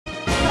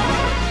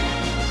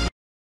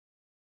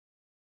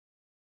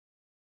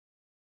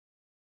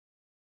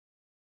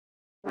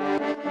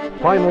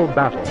Final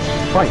battle.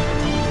 Fight.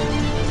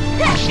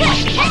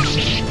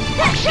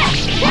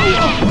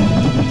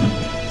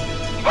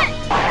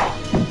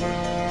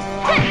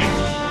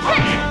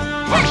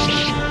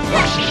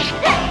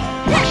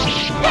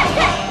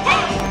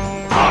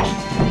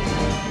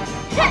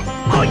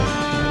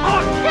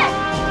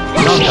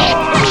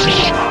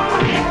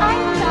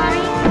 I'm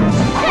sorry.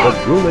 The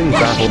grueling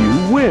battle,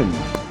 you win.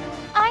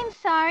 I'm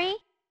sorry.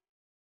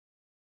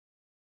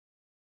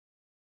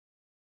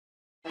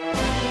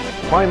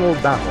 Final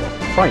battle.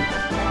 Fight.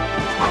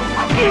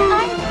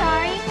 I'm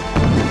sorry.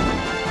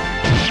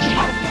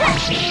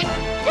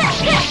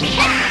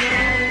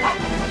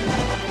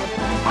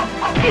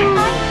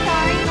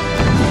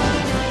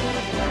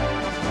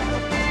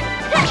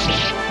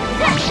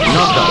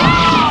 Knockout.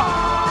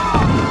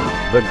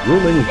 The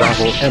grueling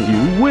battle, and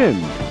you win.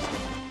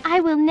 I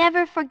will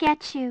never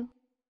forget you.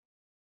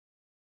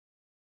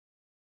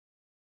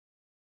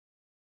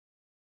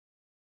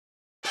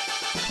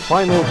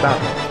 Final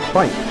battle.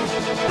 Fight.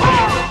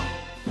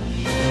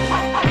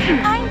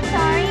 I'm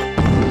sorry.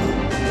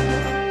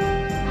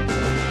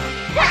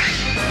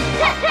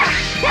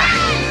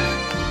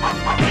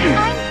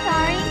 I'm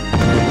sorry.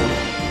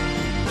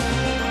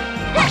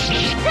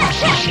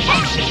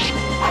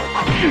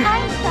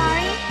 I'm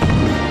sorry.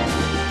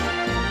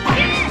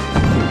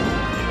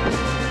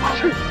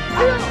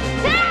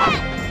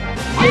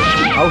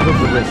 Out of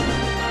the ring.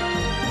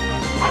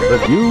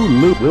 But you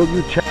lose. Will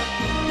you check?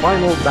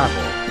 Final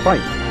battle.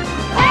 Fight.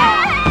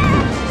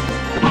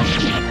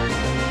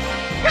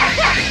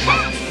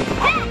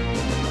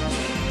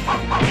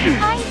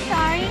 I'm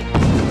sorry.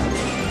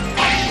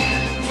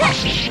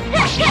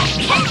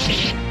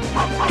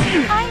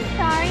 I'm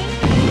sorry.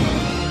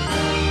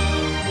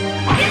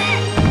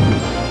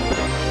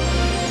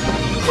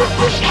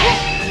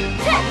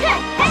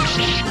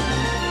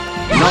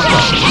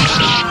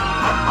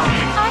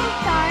 I'm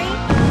sorry.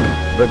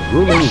 The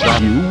grueling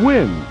battle, you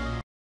win.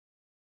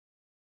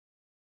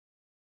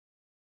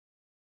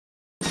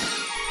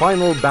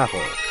 Final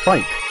battle.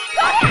 Fight.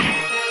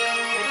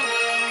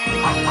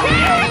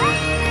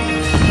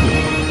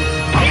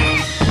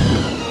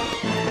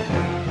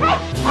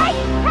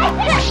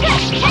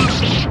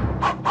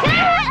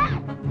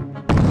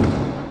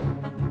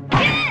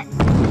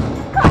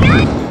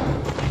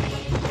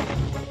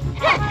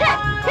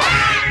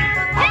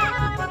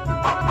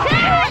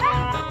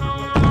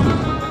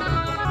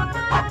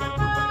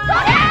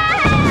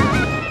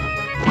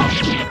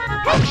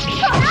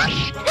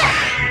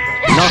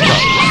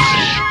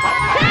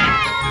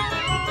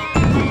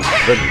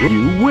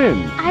 You win.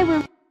 I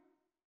will.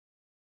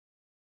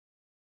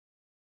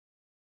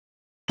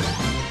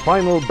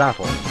 Final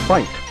battle.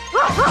 Fight.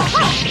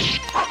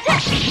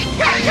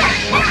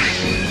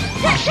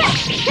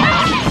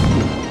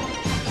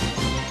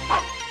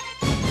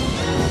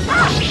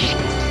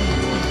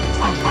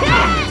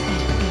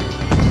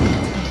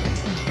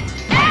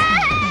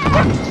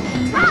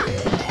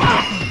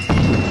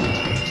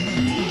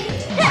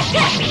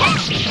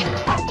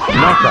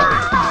 Knockout.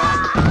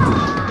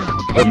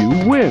 You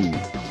win.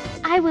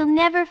 I will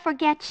never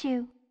forget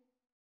you.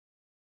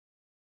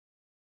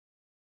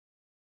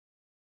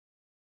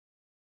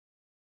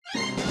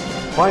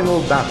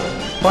 Final battle.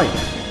 Fight.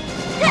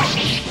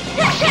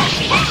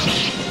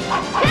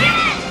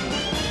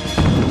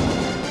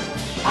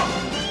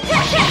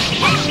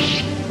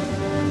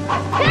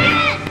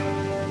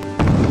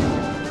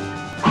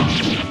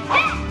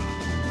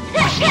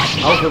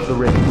 Out of the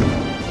ring.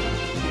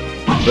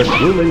 But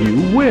will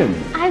you win?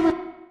 I will.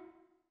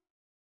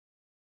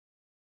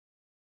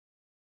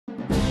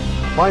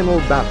 Final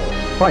battle.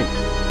 Fight.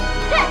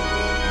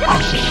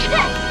 I'm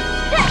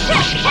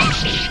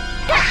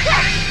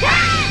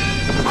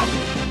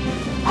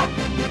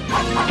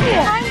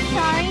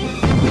sorry.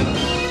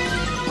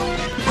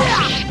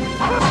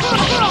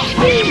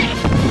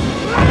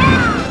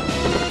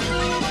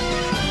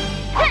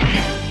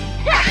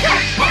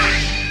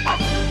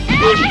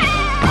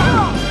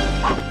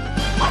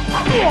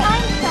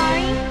 I'm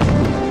sorry.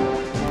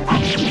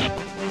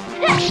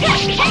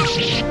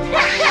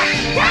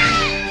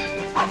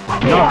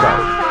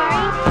 Knockout.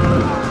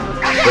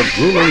 The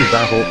grueling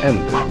battle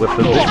ended with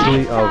the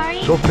victory of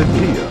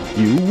Sophitia.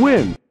 You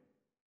win.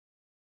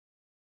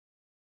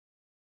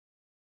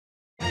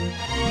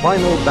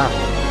 Final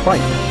battle.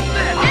 Fight.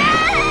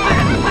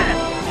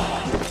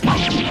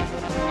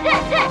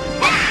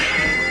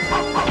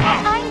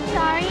 I'm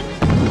sorry.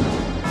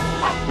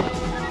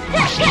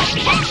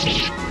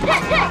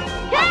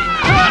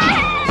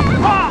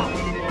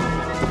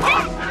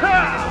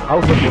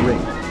 Out of the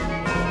ring.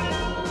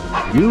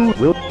 You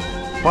will.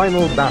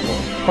 Final battle.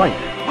 Fight.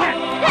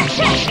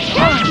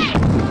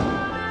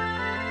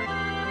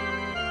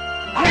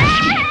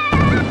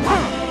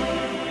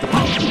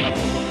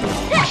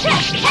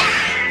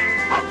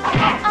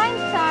 I'm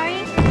sorry.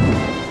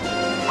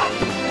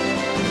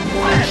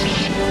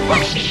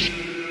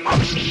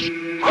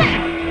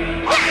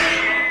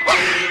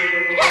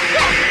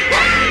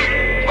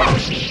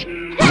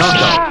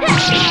 Knockout.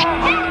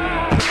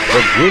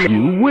 The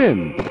you win.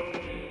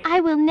 I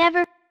will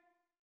never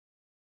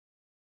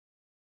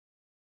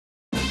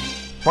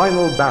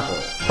Final battle.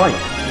 Fight!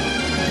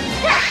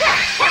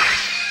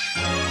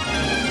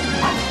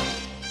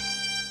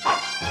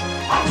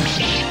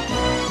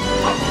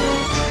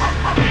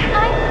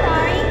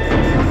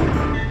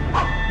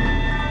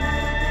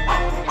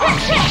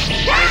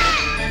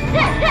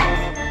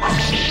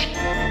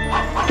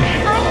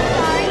 I'm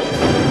sorry.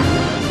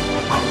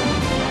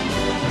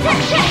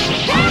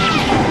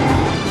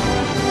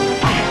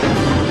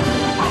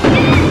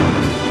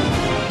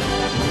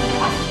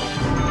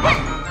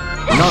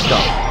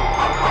 Knockout.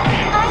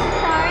 I'm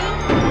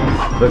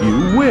sorry. But you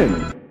win!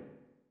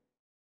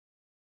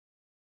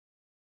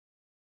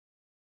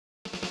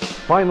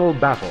 Final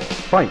battle.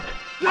 Fight!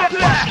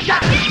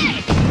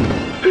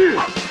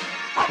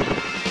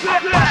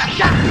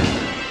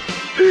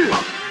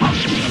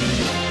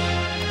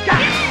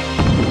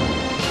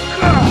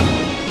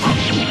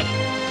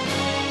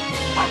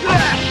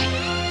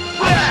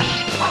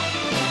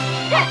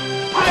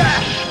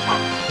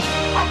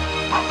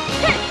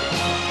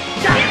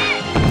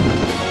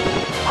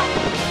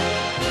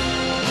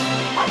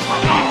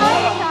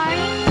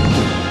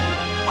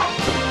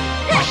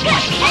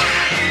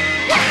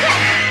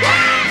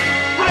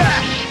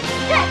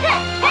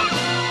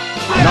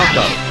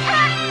 Knockout.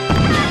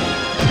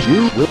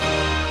 You will.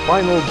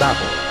 Final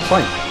battle.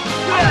 Fight.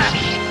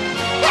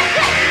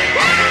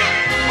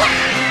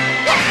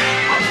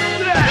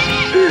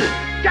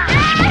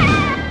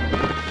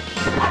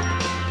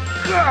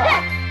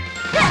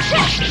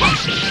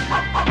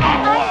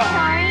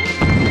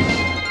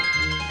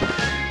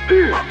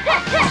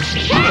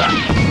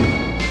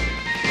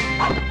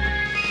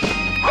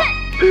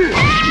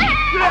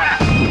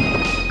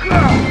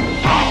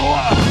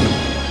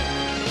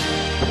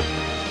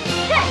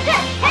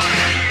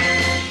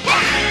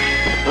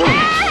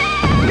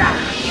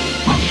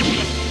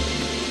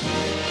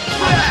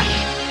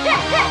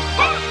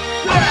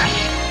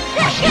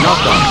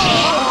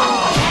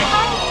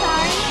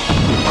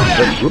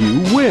 But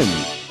you win.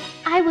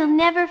 I will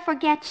never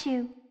forget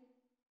you.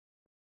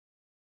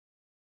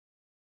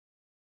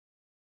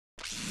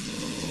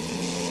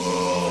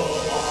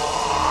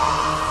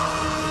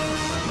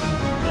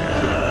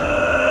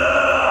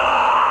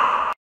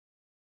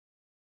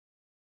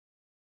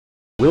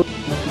 Will.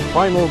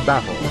 Final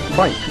battle.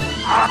 Fight.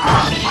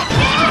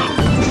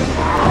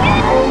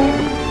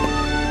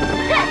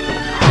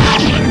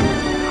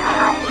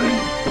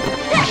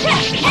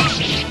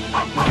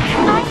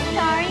 I'm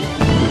sorry.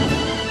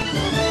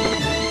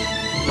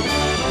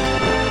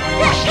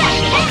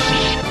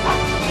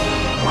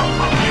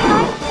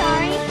 I'm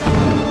sorry.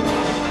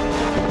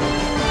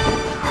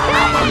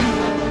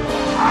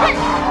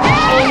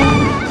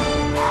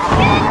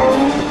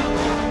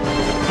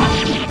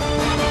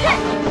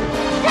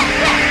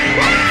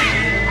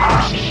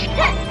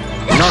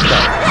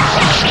 Knockout.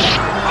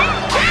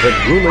 The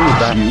grueling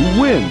that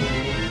you win.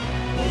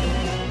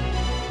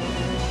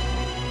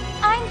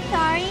 I'm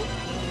sorry.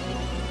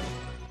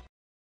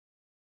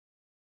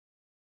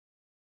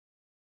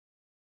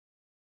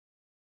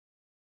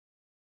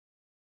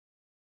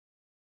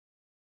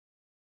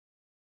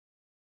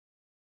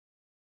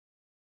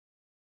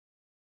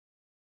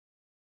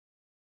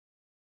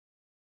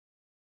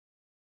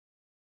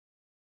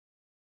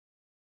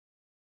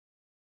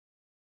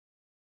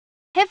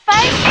 If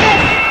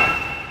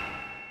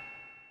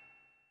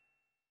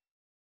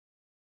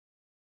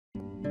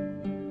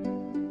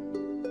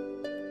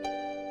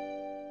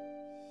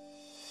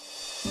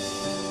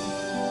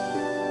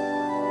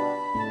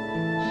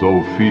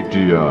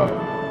Sophitia,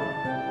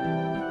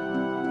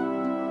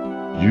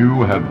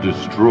 you have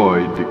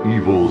destroyed the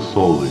evil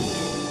Solage.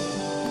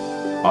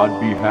 On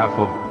behalf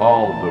of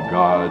all the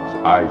gods,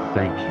 I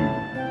thank you.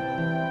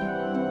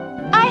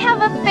 I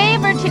have a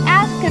favor to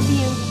ask of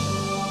you.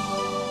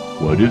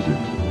 What is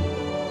it?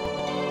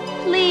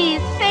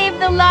 Please save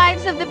the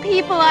lives of the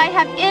people I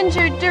have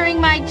injured during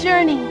my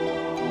journey.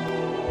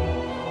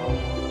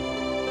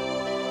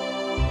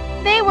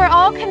 They were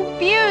all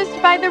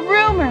confused by the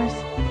rumors.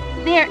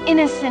 They're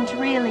innocent,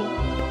 really.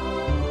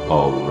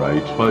 All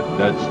right, but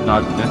that's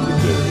not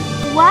necessary.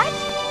 What?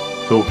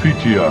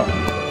 Sophitia,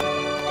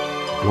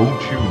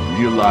 don't you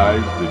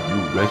realize that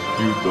you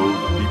rescued those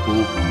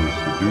people who were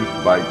seduced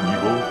by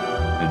evil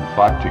and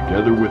fought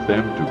together with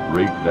them to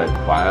break that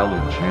vile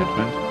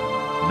enchantment?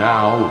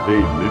 Now they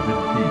live in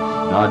peace,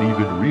 not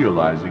even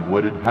realizing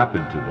what had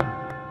happened to them.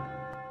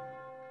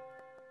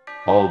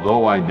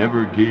 Although I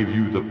never gave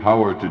you the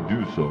power to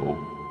do so,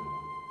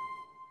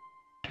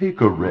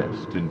 take a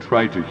rest and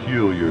try to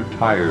heal your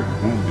tired,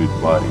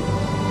 wounded body.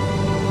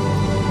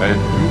 And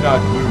do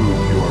not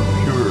lose your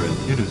pure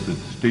and innocent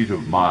state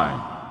of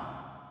mind.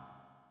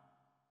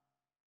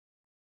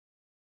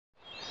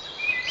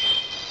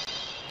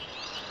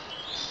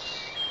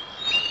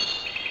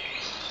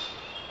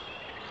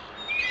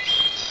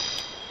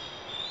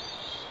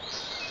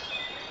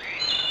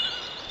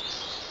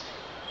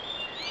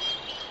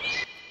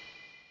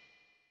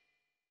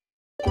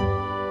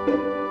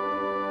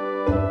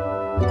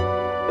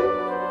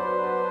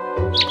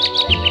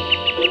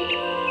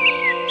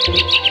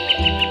 Thank you.